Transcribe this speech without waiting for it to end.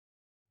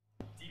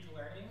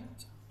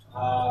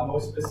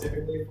most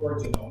specifically for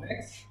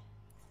genomics.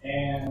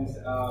 And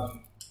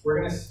we're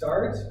going to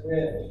start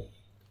with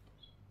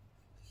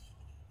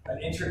an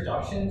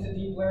introduction to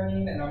deep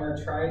learning, and I'm going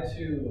to try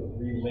to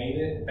relate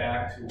it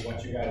back to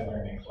what you guys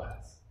learned in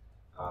class.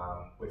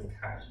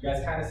 You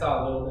guys kind of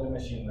saw a little bit of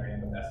machine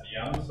learning with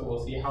SVM, so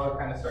we'll see how it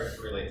kind of starts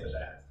to relate to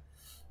that.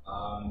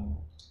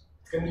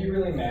 It's going to be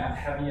really math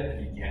heavy at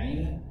the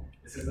beginning.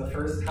 This is the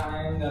first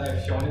time that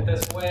I've shown it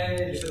this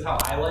way. This is how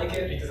I like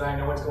it because I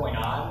know what's going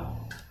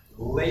on.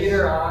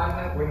 Later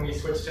on, when we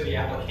switch to the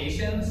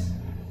applications,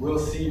 we'll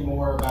see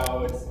more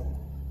about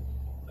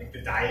like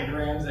the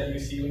diagrams that you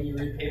see when you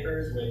read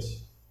papers, which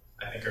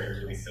I think are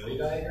really silly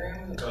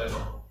diagrams, but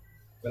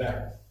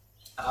whatever.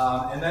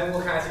 And then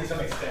we'll kind of see some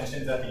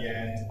extensions at the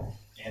end,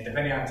 and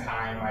depending on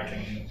time, I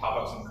can pop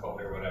up some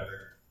code or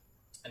whatever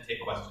and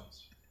take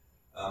questions.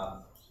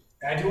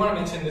 And I do want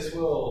to mention this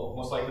will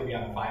most likely be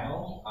on the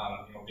final,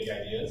 big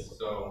ideas,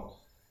 so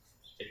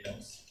take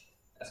notes,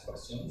 ask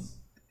questions.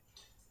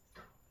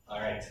 All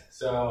right,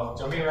 so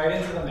jumping right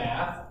into the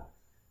math.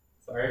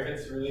 Sorry if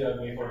it's really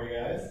ugly for you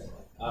guys.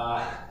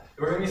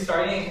 We're going to be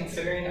starting and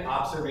considering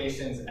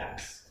observations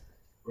X.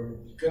 We're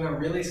going to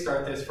really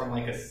start this from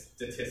like a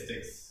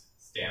statistics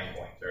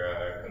standpoint or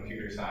a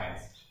computer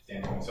science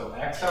standpoint. So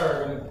X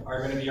are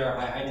going to be our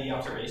ID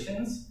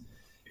observations.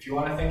 If you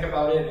want to think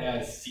about it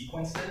as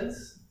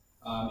sequences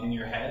in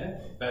your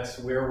head, that's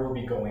where we'll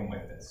be going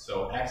with this.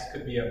 So X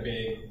could be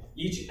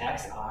each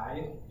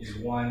Xi is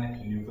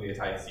one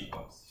nucleotide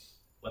sequence.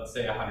 Let's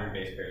say 100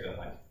 base pairs in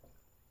length.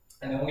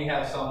 And then we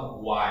have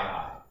some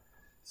Yi,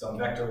 some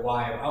vector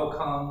Y of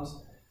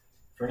outcomes.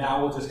 For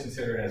now, we'll just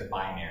consider it as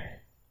binary.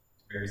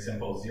 Very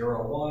simple,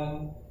 0,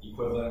 1,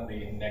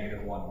 equivalently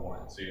negative 1,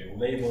 1. So you have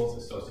labels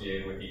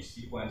associated with each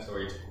sequence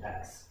or each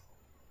X.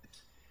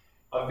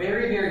 A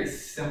very, very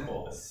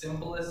simple, the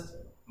simplest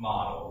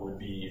model would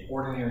be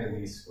ordinary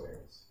least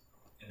squares.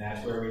 And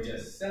that's where we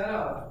just set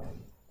up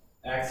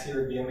X here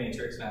would be a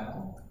matrix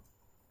now,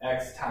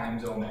 X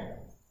times omega.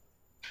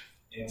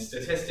 In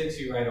statistics,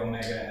 you write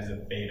omega as a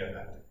beta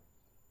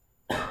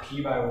vector,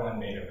 p by 1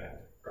 beta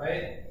vector,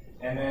 right?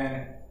 And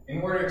then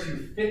in order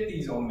to fit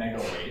these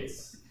omega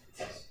weights,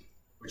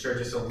 which are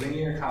just a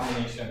linear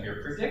combination of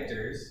your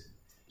predictors,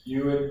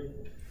 you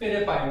would fit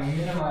it by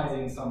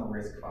minimizing some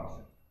risk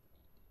function.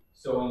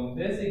 So in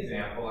this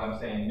example, I'm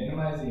saying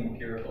minimize the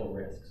empirical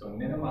risk. So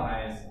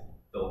minimize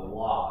the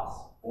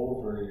loss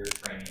over your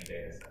training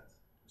data sets,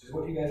 which is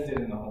what you guys did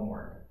in the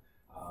homework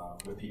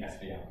with the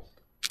SVMs.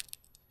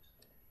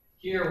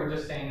 Here, we're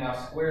just saying now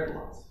squared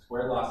loss.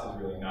 Squared loss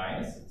is really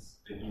nice. It's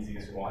the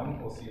easiest one.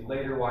 We'll see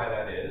later why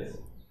that is.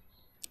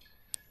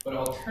 But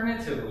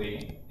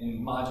alternatively,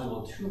 in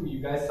Module 2,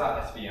 you guys saw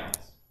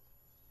SVMs.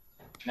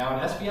 Now,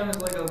 an SVM is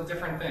like a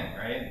different thing,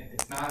 right?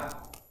 It's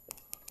not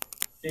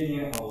fitting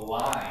a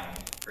line,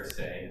 per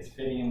se. It's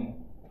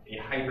fitting a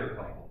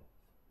hyperplane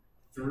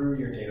through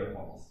your data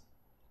points.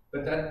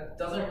 But that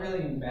doesn't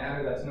really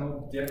matter. That's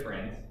no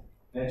different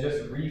than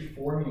just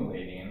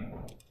reformulating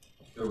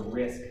the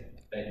risk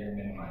that you're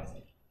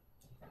minimizing.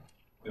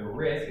 The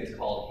risk is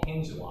called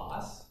hinge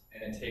loss,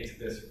 and it takes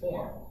this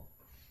form.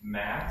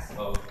 Max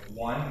of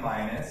 1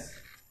 minus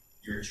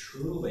your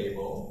true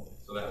label,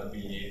 so that would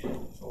be a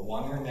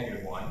 1 or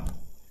negative 1,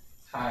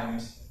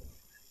 times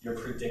your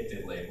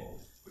predicted label,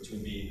 which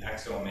would be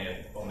x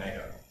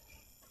omega.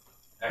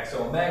 X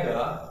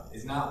omega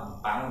is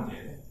not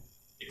bounded.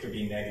 It could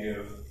be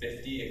negative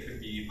 50, it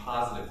could be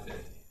positive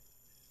 50.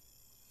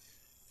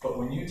 But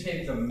when you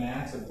take the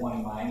max of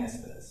 1 minus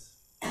this,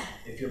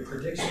 if your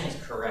prediction is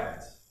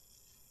correct,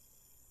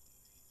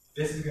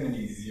 this is going to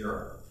be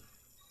 0.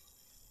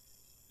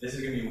 This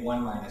is going to be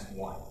 1 minus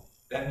 1.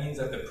 That means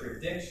that the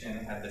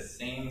prediction had the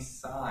same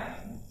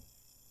sign,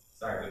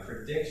 the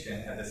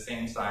prediction had the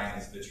same sign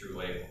as the true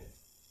label,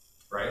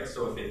 right?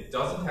 So if it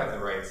doesn't have the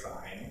right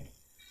sign,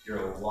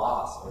 your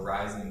loss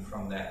arising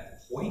from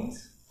that point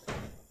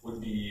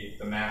would be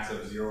the max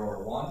of 0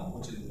 or 1,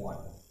 which is 1.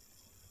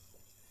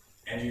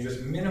 And you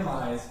just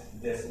minimize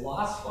this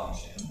loss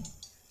function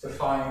to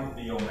find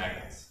the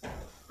omegas,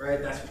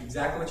 right? That's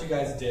exactly what you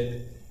guys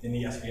did in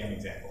the SVM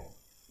example.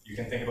 You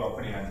can think about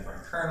putting on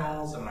different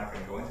kernels. I'm not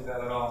going to go into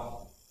that at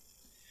all.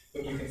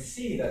 But you can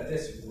see that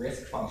this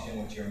risk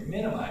function, which you're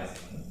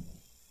minimizing,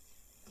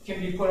 can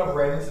be put up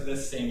right into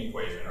this same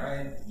equation,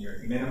 right? You're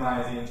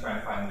minimizing and trying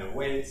to find the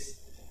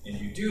weights, and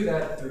you do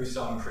that through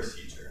some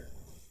procedure.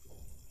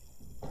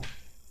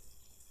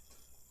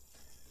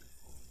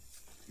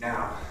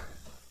 Now,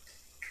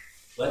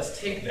 let's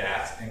take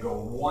that and go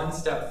one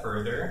step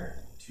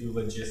further to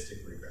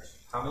logistic regression.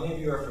 How many of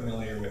you are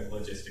familiar with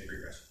logistic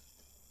regression?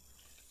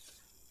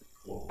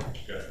 Cool,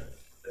 good,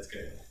 that's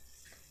good.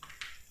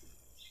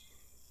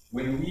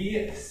 When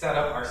we set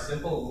up our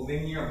simple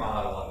linear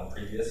model on the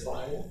previous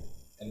slide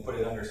and put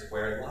it under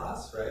squared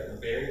loss, right, a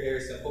very, very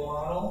simple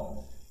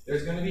model,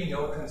 there's going to be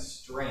no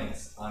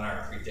constraints on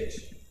our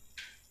prediction.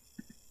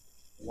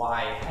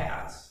 Y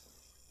hat,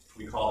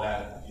 we call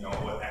that,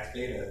 what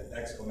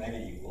x omega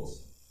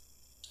equals,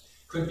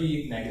 could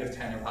be negative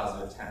 10 or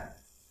positive 10.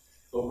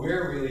 But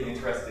we're really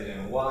interested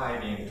in y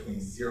being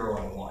between 0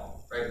 and 1,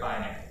 right?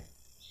 Binary.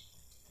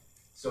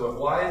 So if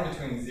y is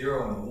between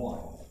 0 and 1,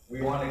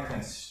 we want to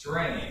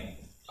constrain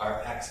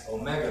our x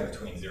omega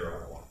between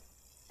 0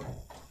 and 1.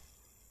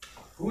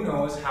 Who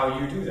knows how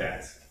you do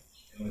that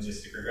in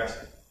logistic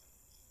regression?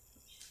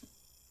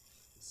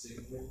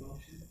 Sigma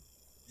function?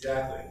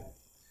 Exactly.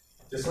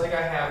 Just like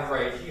I have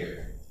right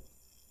here.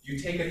 You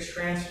take a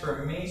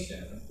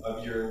transformation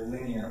of your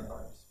linear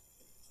part.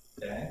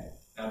 Okay?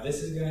 Now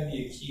this is going to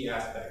be a key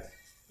aspect.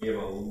 We have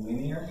a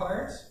linear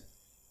part,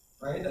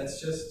 right?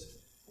 That's just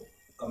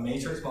a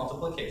matrix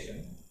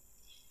multiplication.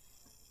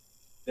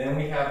 Then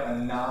we have a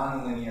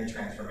nonlinear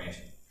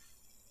transformation.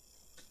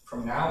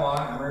 From now on,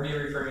 I'm going to be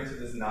referring to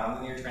this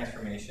nonlinear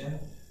transformation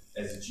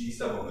as G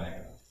sub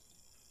omega.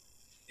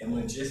 In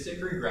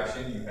logistic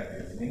regression, you have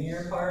your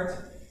linear part,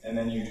 and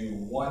then you do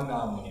one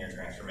nonlinear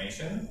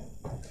transformation.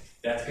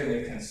 That's going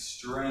to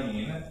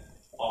constrain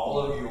all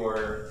of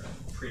your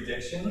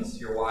predictions,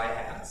 your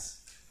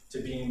y-hats, to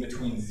being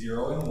between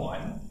 0 and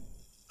 1.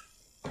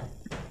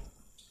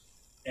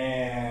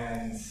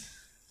 And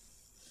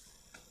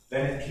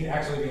then it can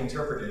actually be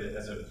interpreted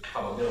as a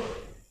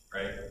probability,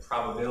 right? A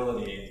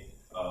probability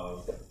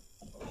of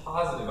a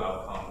positive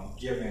outcome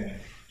given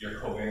your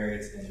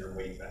covariates and your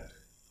weight vector.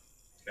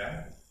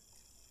 Okay?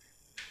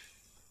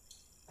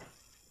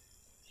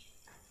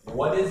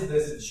 What is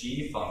this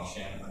g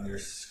function under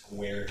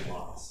squared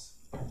loss?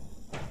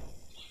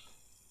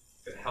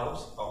 If it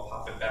helps, I'll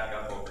pop it back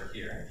up over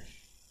here.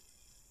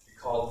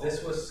 Recall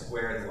this was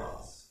squared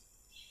loss.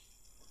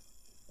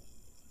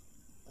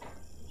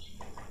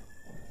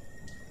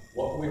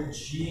 What would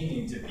g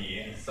need to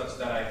be such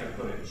that I could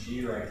put a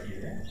g right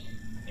here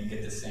and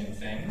get the same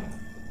thing?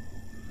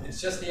 It's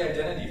just the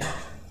identity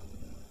function.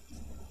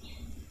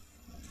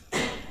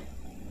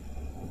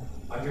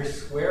 Under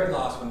squared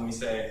loss, when we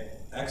say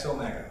x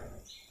omega,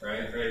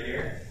 right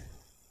here,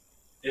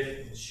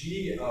 if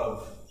g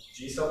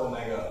sub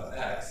omega of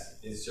x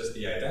is just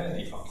the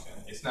identity function,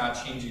 it's not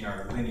changing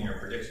our linear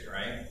prediction,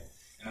 right?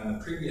 And on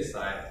the previous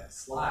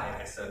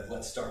slide, I said,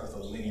 let's start with a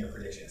linear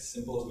prediction, as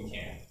simple as we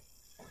can.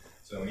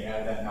 So then we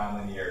add that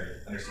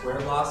nonlinearity. Under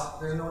squared loss,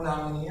 there's no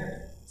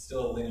nonlinearity. It's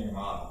still a linear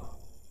model.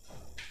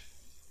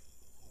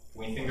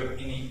 When you think of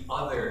any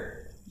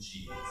other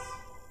g's,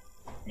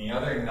 any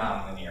other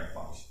nonlinear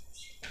functions,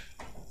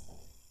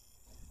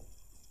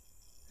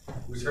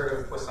 who's heard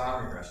of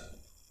Poisson regression?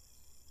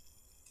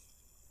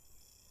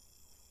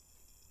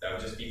 That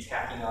would just be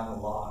tacking on the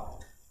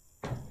log.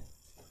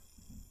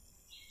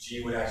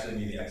 G would actually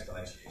be the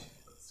exponentiation,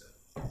 but still.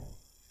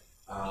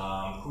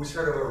 Who's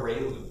heard of a Ray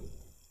loop?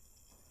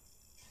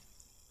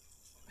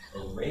 A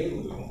Ray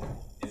loop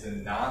is a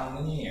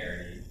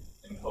nonlinearity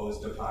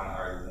imposed upon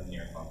our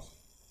linear function.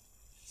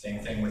 Same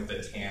thing with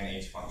the tan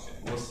H function.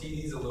 We'll see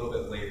these a little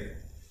bit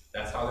later.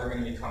 That's how they're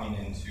going to be coming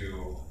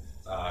into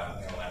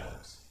neural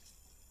networks.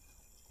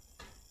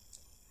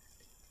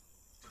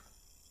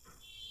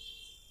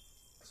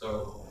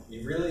 So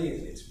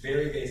it's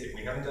very basic.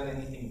 We haven't done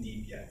anything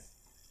deep yet.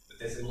 But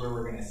this is where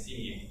we're going to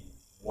see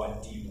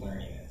what deep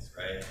learning is,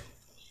 right?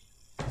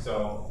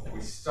 So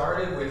we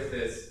started with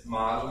this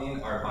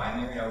modeling our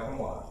binary outcome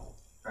y,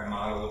 our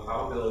model the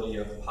probability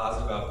of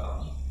positive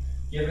outcome,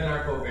 given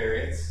our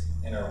covariates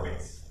and our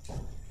weights.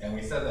 And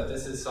we said that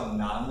this is some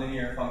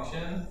nonlinear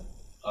function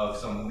of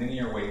some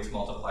linear weights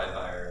multiplied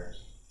by our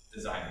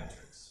design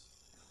matrix.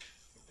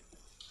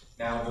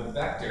 Now the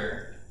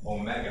vector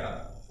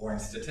omega, or in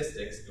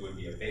statistics, it would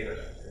be a beta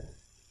vector,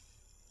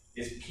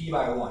 is p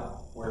by 1,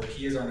 where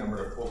p is our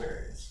number of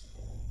covariates.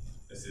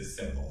 This is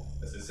simple.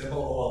 This is simple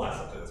OLS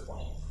up to this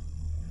point.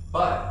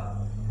 But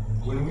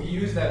when we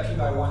use that p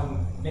by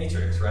 1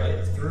 matrix,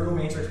 right, through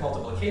matrix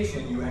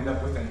multiplication, you end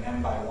up with an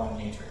n by 1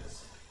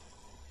 matrix.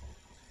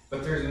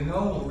 But there's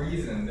no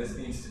reason this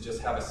needs to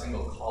just have a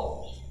single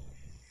column.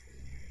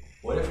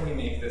 What if we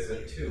make this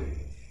a 2,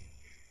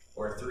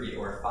 or 3,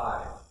 or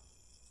 5,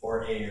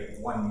 or a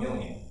 1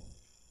 million?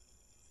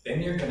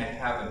 Then you're going to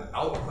have an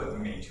output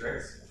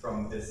matrix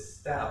from this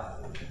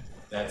step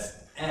that's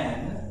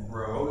n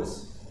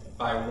rows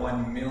by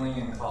 1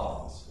 million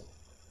columns.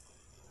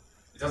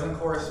 It doesn't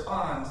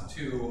correspond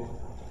to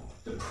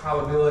the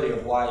probability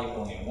of y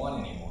equaling 1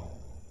 anymore.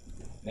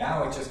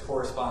 Now it just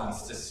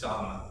corresponds to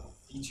some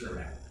feature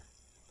map,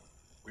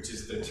 which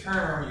is the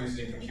term used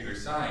in computer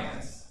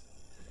science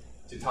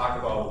to talk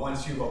about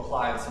once you've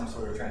applied some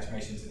sort of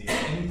transformation to the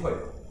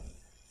input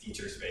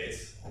feature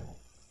space,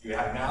 you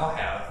now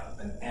have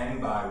an n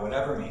by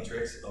whatever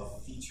matrix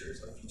of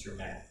features, a feature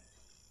map.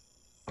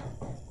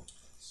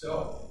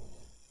 So,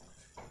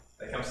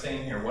 like I'm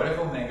saying here, what if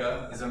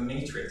omega is a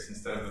matrix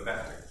instead of a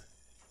vector?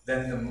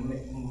 Then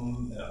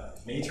the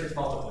matrix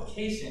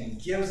multiplication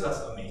gives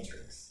us a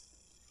matrix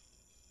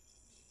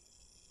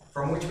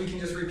from which we can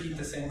just repeat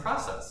the same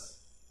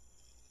process.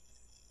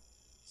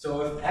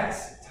 So if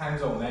x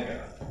times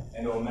omega,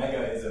 and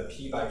omega is a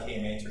p by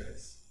k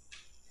matrix,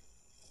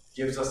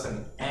 gives us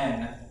an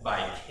n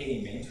by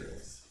k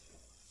matrix,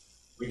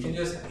 we can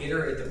just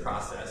iterate the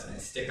process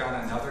and stick on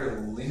another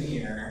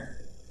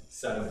linear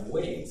set of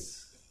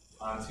weights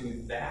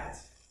onto that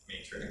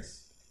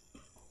matrix,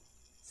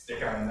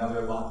 stick on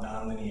another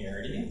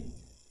nonlinearity,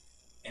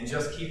 and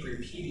just keep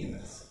repeating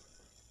this.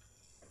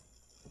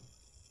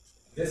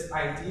 This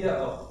idea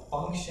of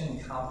function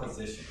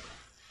composition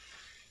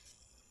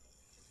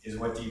is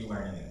what deep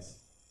learning is.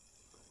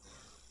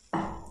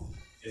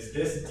 Is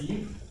this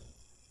deep?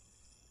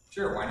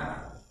 Sure, why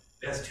not?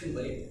 It has 2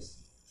 layers.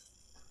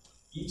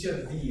 Each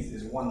of these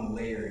is one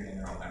layer in a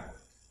neural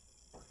network.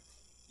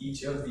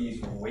 Each of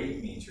these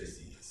weight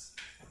matrices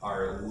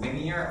are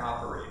linear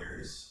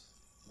operators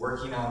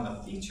working on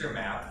the feature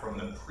map from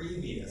the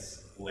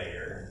previous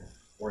layer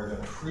or the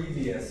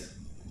previous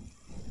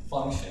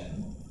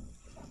function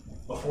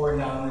before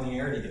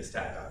nonlinearity gets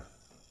tacked on.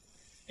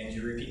 And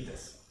you repeat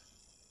this.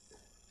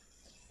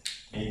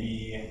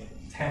 Maybe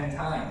 10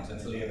 times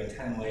until you have a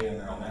 10-layer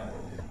neural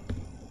network.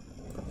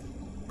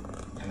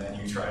 And then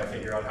you try to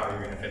figure out how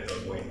you're going to fit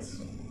those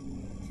weights.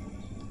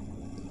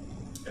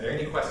 Are there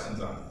any questions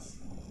on this?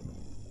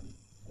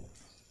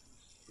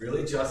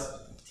 Really just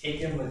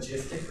taken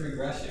logistic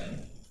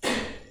regression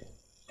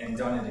and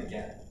done it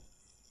again.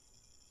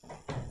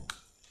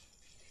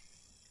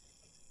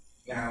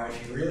 Now,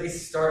 if you really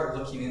start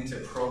looking into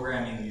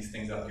programming these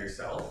things up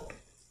yourself,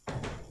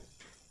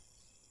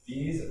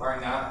 these are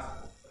not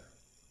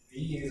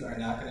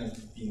going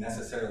to be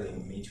necessarily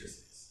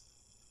matrices.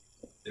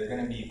 They're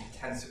going to be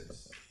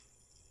tensors.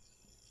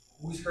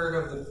 Who's heard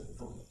of the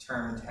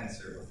term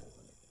tensor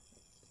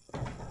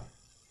before?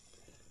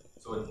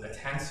 So a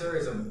tensor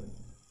is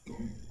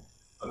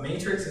a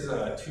matrix is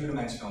a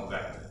 2-dimensional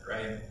vector,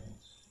 right?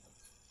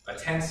 A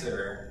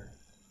tensor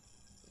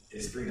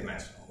is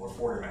 3-dimensional or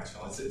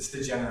 4-dimensional. It's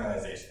the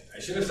generalization. I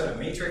should have said a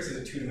matrix is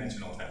a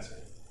 2-dimensional tensor.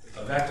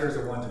 A vector is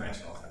a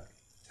 1-dimensional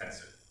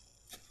tensor.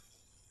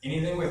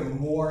 Anything with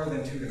more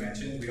than 2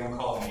 dimensions, we don't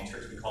call it a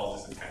matrix, we call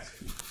this a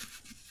tensor.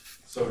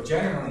 So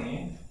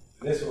generally,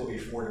 this will be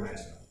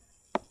 4-dimensional.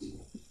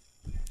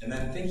 And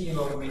then thinking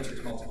about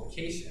matrix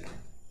multiplication,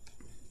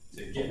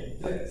 to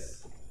get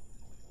this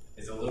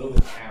is a little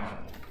bit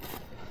challenging.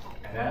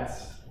 And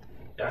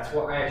that's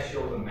why I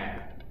show the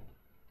map.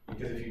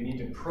 Because if you need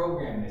to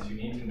program this, you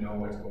need to know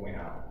what's going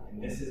on.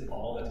 And this is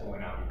all that's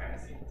going on behind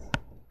the scenes.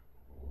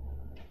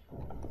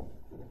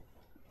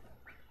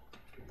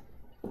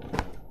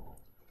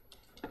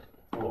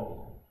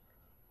 Cool.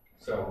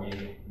 So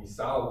we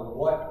saw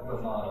what the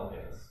model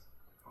is.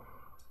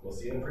 We'll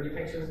see the pretty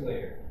pictures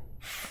later.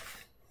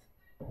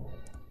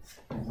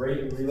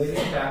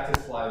 Relating back to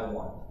slide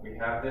 1, we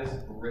have this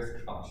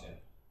risk function.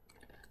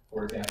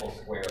 For example,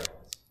 square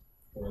laws,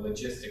 or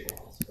logistic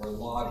laws, or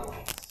log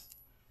laws.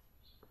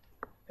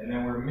 And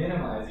then we're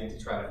minimizing to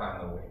try to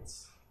find the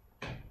weights.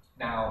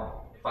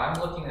 Now, if I'm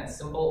looking at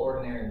simple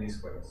ordinary least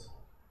squares,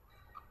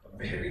 a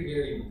very,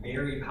 very,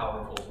 very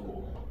powerful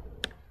tool,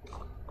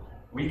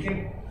 we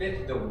can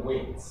fit the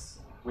weights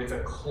with a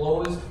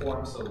closed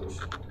form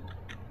solution.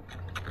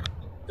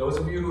 Those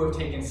of you who have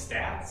taken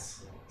STATs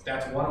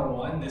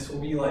 101, this will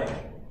be like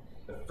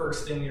the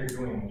first thing you're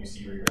doing when you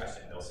see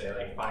regression. They'll say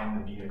like find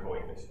the beta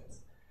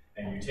coefficients.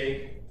 And you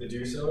take the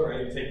do so,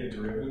 right? You take the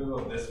derivative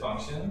of this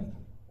function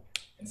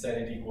and set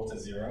it equal to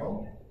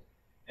 0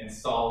 and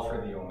solve for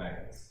the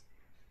omegas.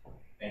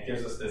 And it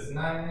gives us this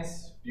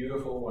nice,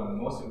 beautiful, one of the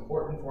most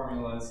important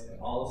formulas in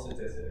all of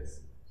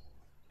statistics.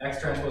 X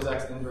transpose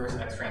X inverse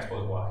X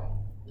transpose Y.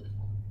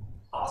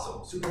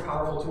 Awesome, super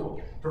powerful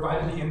tool.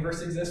 Provided the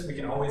inverse exists, we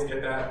can always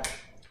get that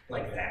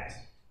like that.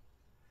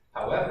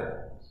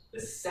 However, the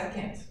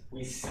second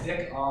we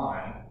stick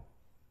on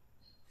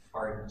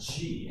our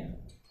G,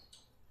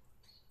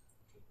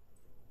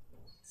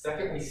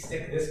 second we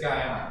stick this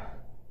guy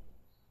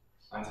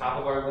on top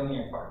of our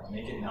linear part,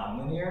 make it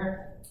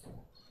nonlinear,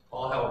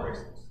 all hell breaks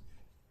loose.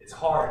 It's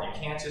hard, you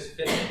can't just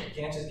fit it, you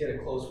can't just get a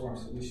closed form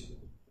solution.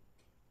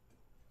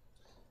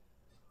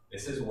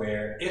 This is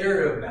where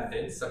iterative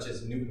methods such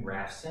as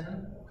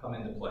Newton-Raphson come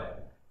into play.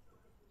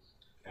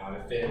 Now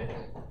to fit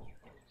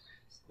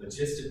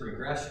logistic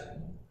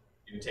regression,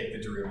 you would take the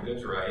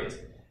derivatives, right,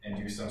 and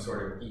do some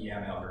sort of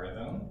EM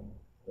algorithm,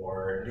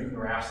 or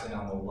Newton-Raphson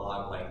on the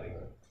log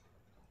likelihood.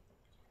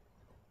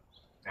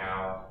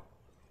 Now,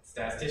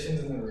 statisticians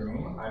in the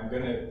room, I'm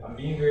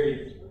being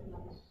very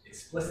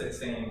explicit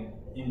saying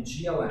in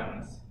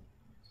GLMs,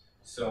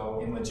 so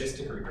in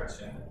logistic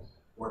regression,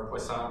 or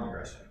Poisson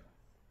regression,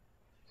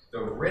 the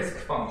risk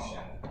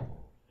function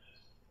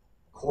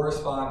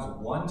corresponds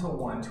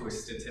 1-to-1 to a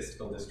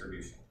statistical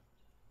distribution.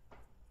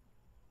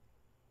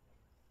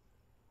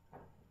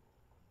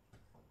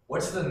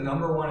 What's the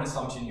 #1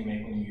 assumption you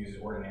make when you use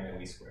ordinary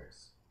least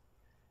squares?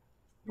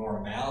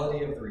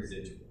 Normality of the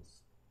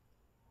residuals.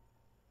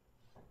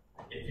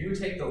 If you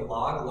take the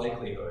log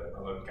likelihood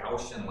of a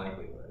Gaussian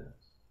likelihood,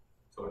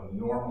 so a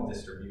normal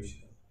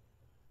distribution,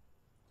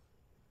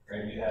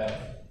 right, you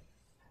have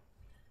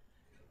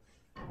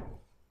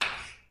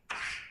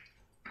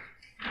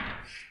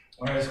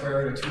one over the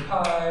square root of 2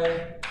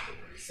 pi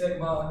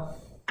sigma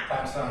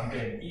times some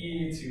big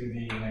E to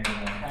the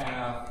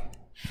 -1/2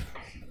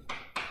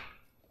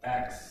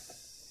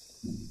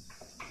 x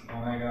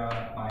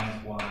omega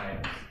minus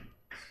y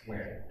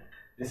squared.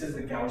 This is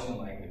the Gaussian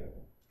likelihood.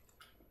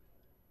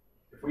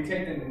 If we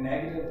take the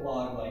negative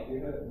log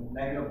likelihood,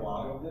 negative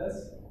log of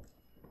this,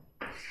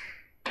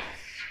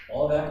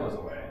 all that goes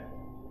away.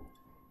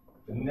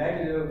 The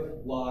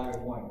negative log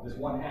of 1, this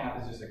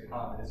 1/2 is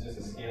just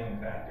a scaling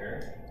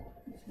factor.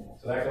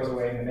 So that goes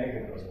away and the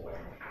negative goes away.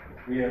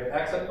 We have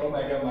x at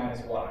omega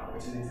minus y,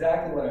 which is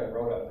exactly what I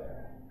wrote up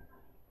there.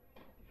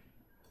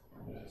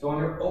 So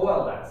under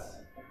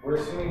OLS, we're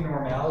assuming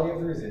normality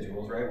of the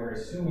residuals, right? We're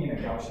assuming a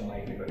Gaussian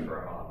likelihood for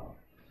our model.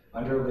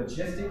 Under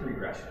logistic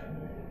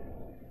regression,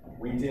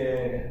 we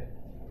did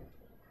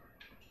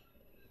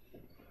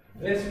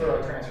this for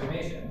our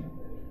transformation,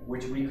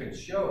 which we could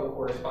show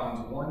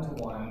corresponds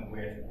one-to-one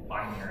with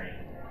binary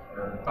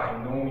or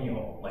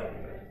binomial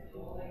likelihood.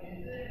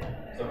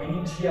 So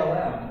any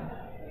GLM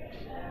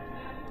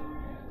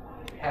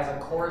has a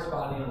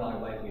corresponding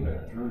log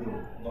likelihood through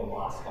the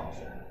loss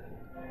function.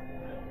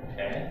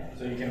 Okay?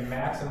 So you can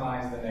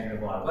maximize the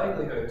negative log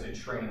likelihood to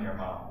train your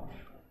model.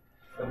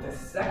 But the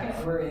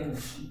second we're in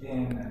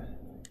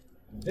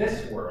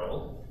this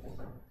world,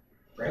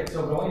 right?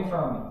 So going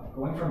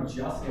from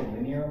just the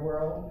linear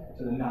world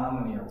to the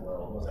nonlinear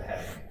world was a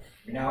headache.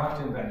 We now have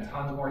to invent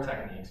tons more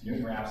techniques,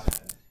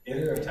 Newton-Raphson,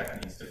 iterative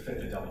techniques to fit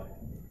the W.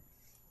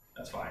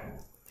 That's fine.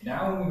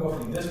 Now when we go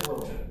from this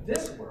world to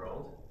this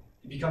world,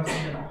 it becomes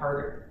even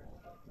harder.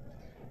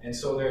 And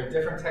so there are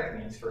different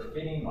techniques for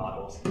fitting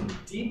models in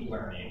deep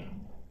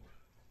learning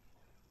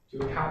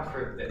to account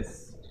for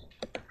this.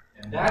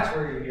 And that's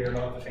where you hear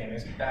about the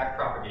famous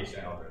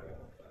backpropagation algorithm.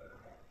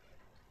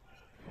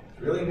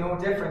 It's really no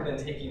different than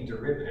taking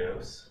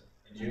derivatives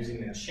and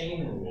using the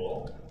chain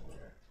rule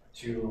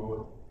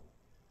to,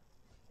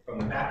 from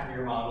the back of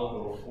your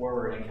model, go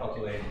forward and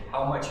calculate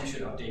how much you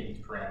should update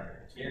each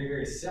parameter. It's very,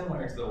 very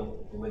similar to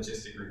the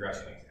logistic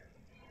regression example.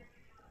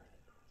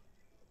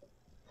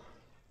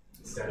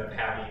 Instead of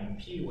having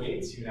p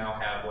weights, you now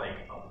have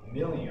like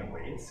 1,000,000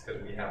 weights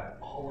because we have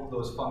all of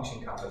those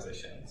function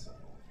compositions.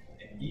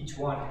 And each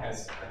one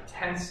has a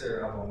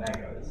tensor of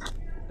omegas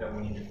that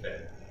we need to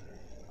fit.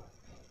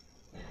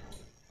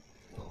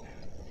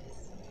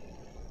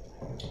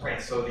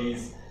 Right, so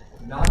these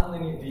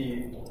nonlinear,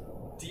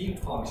 the deep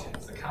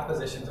functions, the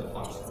compositions of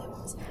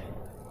functions,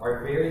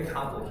 are very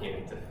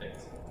complicated to fit.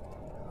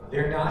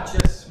 They're not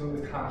just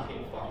smooth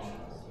concave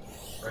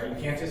functions, right? You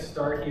can't just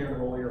start here and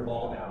roll your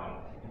ball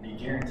down and be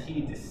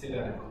guaranteed to sit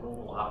at a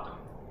global optimum.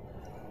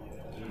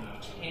 You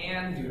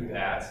can do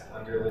that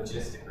under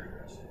logistic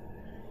regression,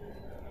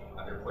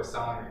 under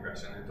Poisson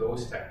regression, under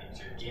those techniques.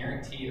 You're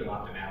guaranteed of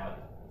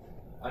optimality.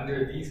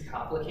 Under these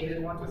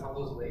complicated ones with all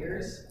those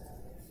layers,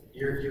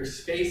 your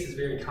space is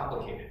very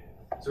complicated.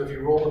 So if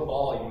you roll the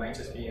ball, you might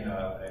just be in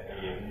a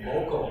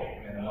local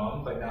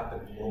minimum, but not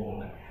the global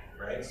minimum,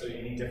 right? So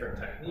you need different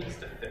techniques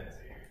to fit.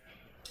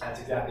 That's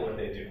exactly what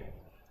they do.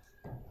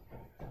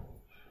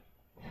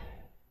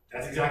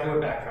 That's exactly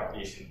what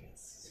backpropagation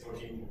is. So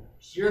if you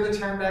hear the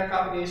term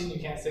backpropagation, you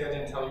can't say I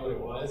didn't tell you what it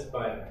was,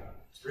 but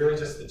it's really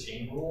just the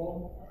chain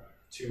rule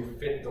to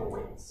fit the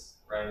weights,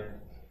 right?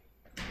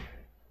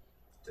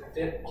 To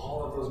fit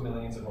all of those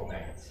millions of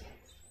omegas.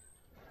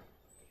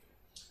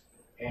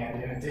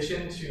 And in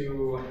addition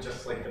to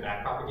just like the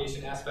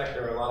backpropagation aspect,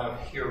 there are a lot of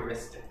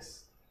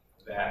heuristics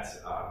that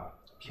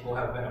people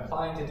have been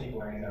applying to deep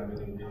learning that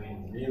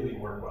really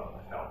work well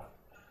with help.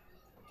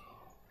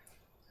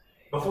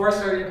 Before I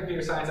started in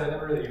computer science, I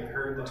never really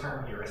heard the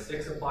term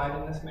heuristics applied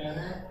in this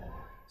manner.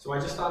 So I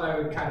just thought I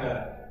would kind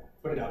of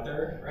put it out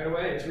there right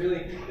away.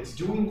 It's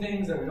doing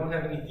things that we don't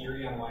have any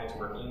theory on why it's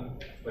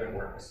working, but it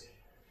works.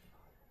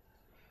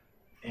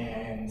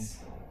 And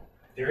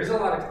there is a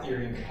lot of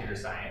theory in computer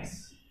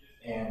science.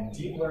 And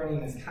deep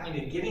learning is kind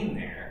of getting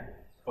there,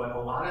 but a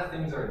lot of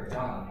things are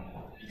done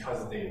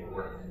because they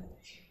work.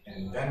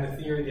 And then the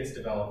theory gets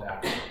developed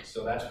afterwards.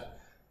 So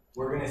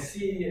we're going to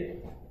see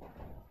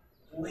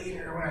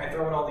later when I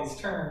throw out all these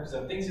terms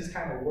that things just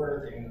kind of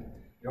work and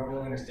you don't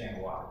really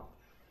understand why.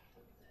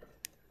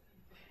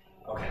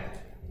 Okay.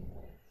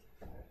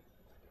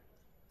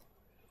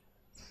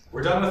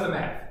 We're done with the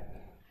math.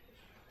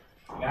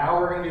 Now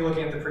we're going to be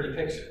looking at the pretty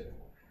picture.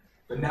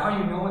 But now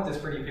you know what this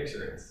pretty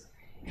picture is.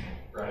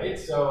 Right?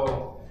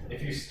 So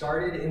if you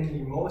started in the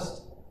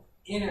most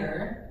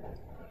inner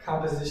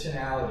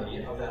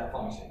compositionality of that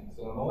function,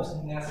 so the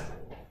most nested,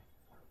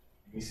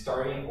 you'd be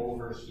starting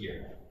over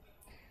here.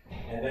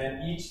 And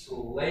then each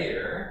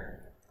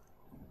layer,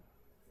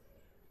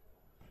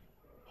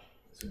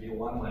 this would be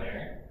one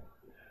layer,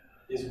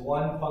 is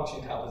one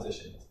function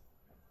composition.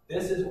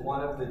 This is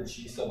one of the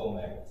G sub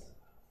omegas.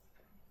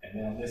 And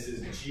then this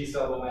is G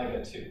sub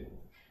omega 2.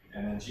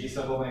 And then G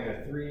sub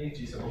omega 3,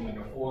 G sub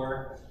omega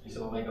 4, G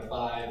sub omega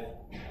 5.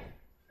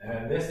 And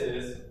then this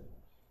is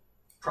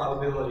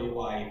probability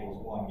y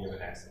equals 1 given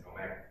x and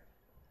omega.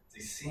 It's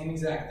the same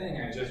exact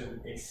thing. I just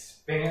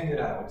expanded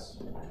out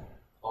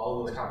all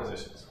of those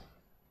compositions.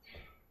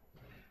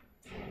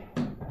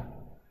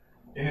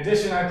 In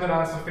addition, I put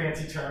on some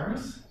fancy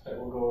terms that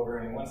we'll go over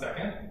in 1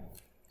 second.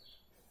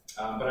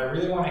 But I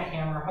really want to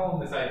hammer home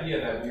this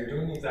idea that we are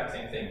doing the exact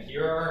same thing.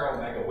 Here are our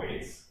omega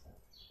weights.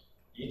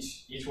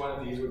 Each one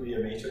of these would be a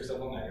matrix of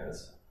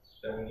omegas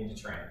that we need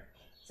to train.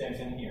 Same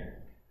thing here.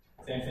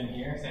 Same thing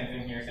here, same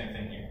thing here, same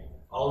thing here.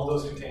 All of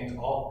those containing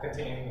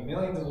the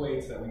millions of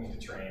weights that we need to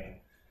train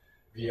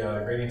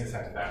via gradient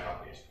descent to back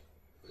propagation.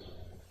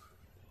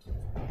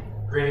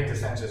 Gradient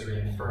descent just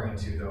referring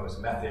to those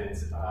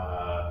methods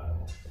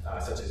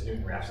such as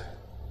Newton-Raphson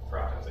for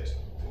optimization.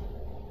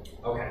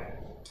 Okay,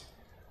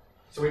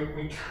 so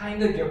we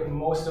kind of get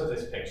most of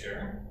this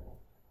picture,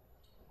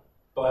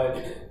 but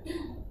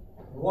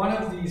one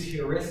of these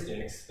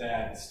heuristics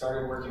that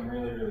started working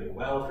really, really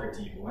well for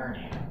deep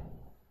learning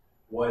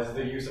was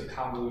the use of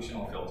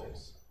convolutional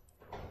filters.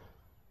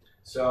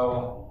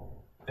 So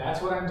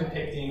that's what I'm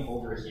depicting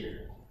over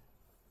here.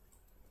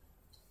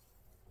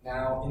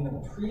 Now, in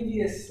the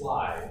previous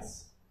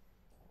slides,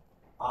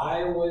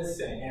 I was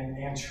saying,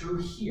 and true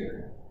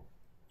here,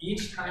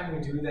 each time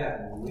we do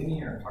that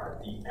linear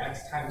part, the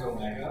x times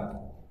omega,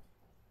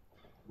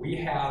 we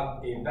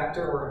have a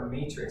vector or a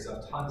matrix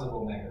of tons of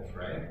omegas,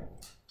 right?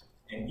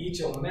 And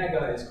each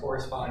omega is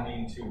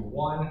corresponding to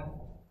one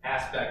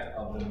aspect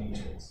of the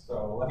matrix.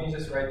 So let me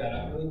just write that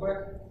up really quick.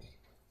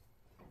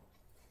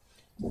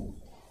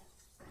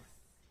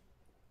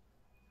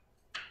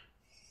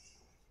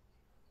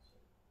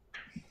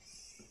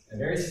 A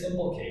very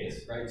simple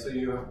case, right? So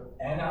you have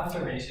n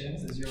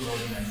observations as your load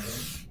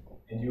dimension,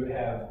 and you would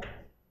have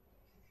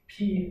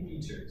p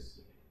features.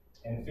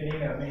 And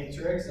fitting a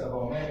matrix of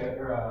omega,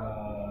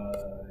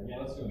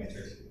 let's do a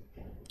matrix.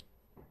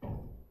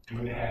 You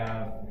would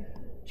have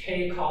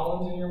k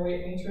columns in your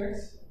weight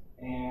matrix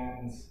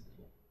and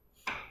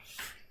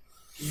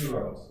p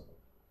rows.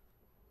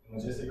 In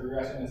logistic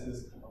regression, this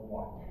is a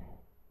 1.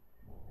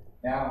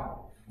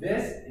 Now,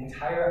 this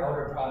entire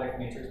outer product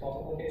matrix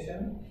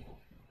multiplication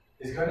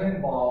is going to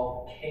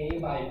involve k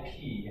by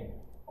p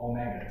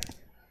omegas.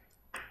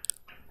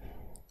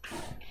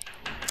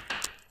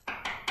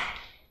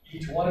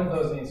 Each one of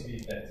those needs to be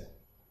fit.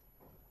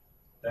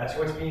 That's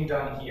what's being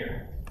done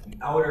here. An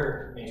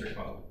outer matrix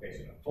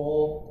multiplication, a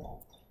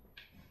full,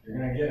 you're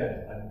going to get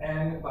an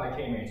n by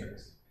k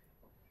matrix.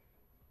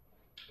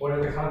 What are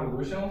the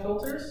convolutional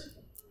filters?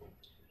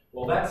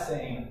 Well, that's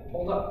saying,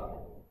 hold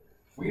up,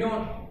 we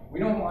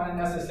don't want to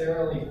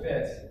necessarily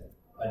fit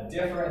a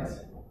different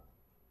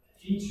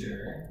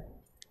feature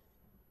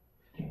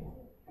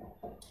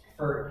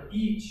for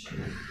each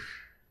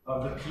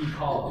of the p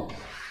columns.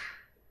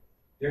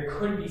 There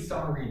could be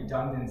some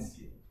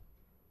redundancy.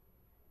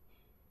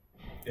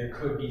 There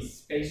could be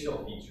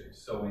spatial features.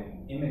 So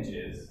in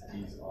images,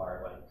 these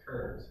are like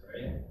curves,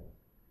 right?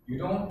 You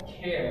don't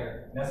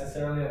care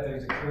necessarily that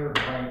there's a curve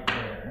right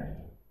there.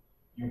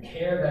 You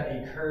care that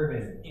a curve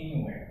is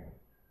anywhere.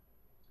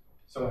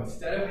 So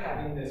instead of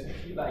having this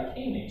p by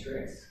k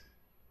matrix,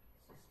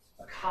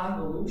 a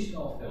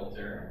convolutional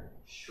filter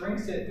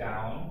shrinks it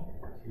down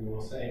to,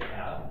 we'll say,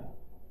 f.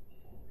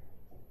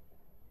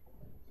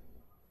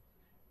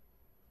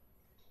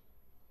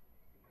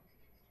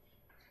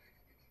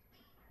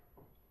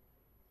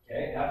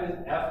 Okay,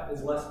 f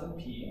is less than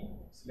p,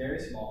 it's very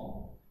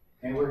small.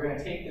 And we're going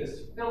to take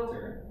this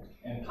filter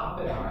and pop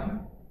it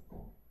on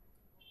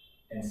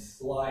and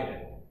slide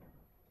it.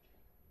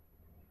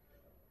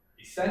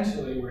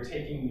 Essentially, we're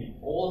taking the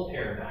old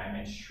paradigm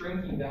and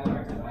shrinking down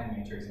our design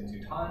matrix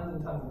into tons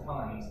and tons and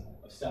tons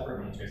of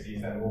separate matrices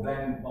that will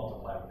then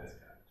multiply with this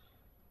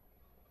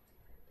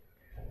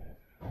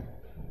guy.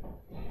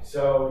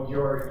 So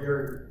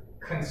you're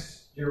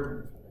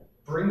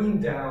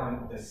bringing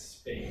down the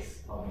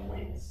space of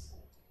weights,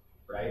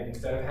 right?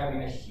 Instead of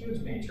having a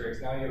huge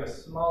matrix, now you have a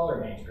smaller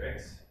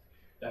matrix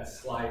that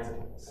slides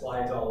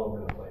all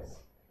over the place.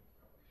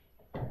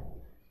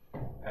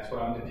 That's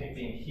what I'm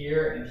depicting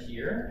here and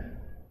here.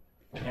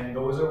 And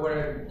those are what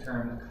I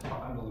term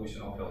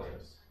convolutional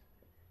filters.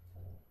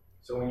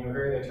 So when you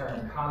hear the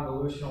term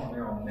convolutional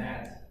neural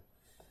net,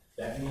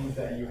 that means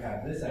that you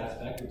have this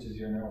aspect, which is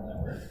your neural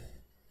network,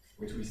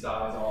 which we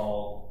saw as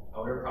all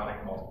outer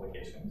product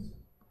multiplications.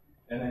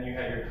 And then you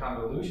have your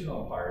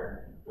convolutional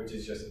part, which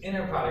is just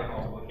inner product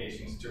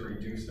multiplications to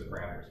reduce the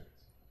parameter space.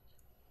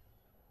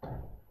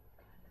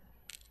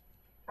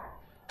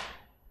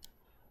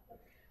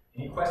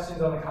 Any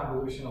questions on the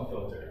convolutional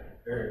filter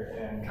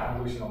and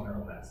convolutional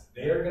neural nets?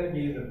 They are going to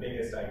be the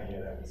biggest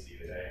idea that we see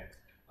today.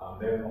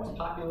 They're the most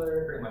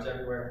popular pretty much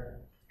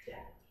everywhere.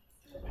 Yeah.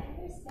 So I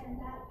understand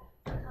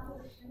that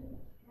convolution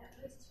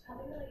networks is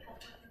probably really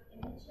helpful for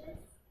images.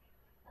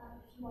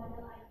 If you want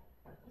to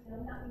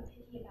not be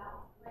picky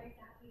about where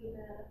exactly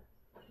the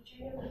feature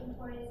you're looking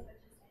for is, but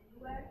just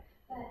anywhere.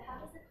 But how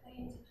does it play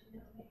into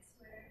genomics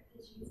where the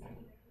genes can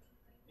be different?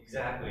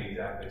 Exactly.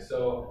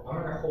 So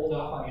I'm going to hold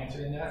off on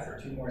answering that for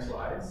 2 more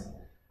slides,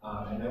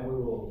 and then we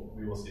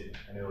will see,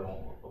 and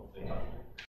it'll hopefully help.